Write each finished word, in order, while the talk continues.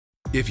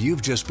If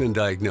you've just been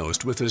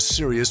diagnosed with a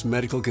serious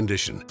medical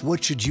condition,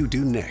 what should you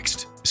do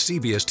next?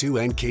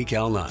 CBS2 and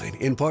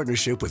KCAL9, in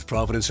partnership with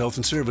Providence Health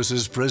and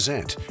Services,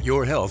 present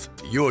Your Health,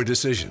 Your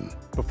Decision.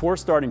 Before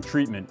starting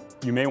treatment,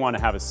 you may want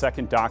to have a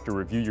second doctor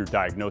review your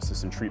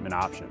diagnosis and treatment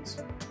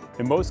options.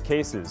 In most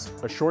cases,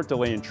 a short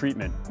delay in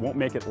treatment won't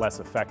make it less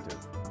effective.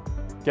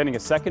 Getting a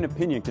second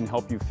opinion can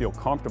help you feel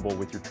comfortable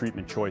with your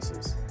treatment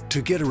choices.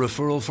 To get a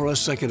referral for a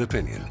second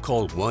opinion,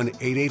 call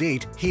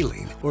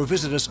 1-888-HEALING or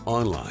visit us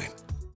online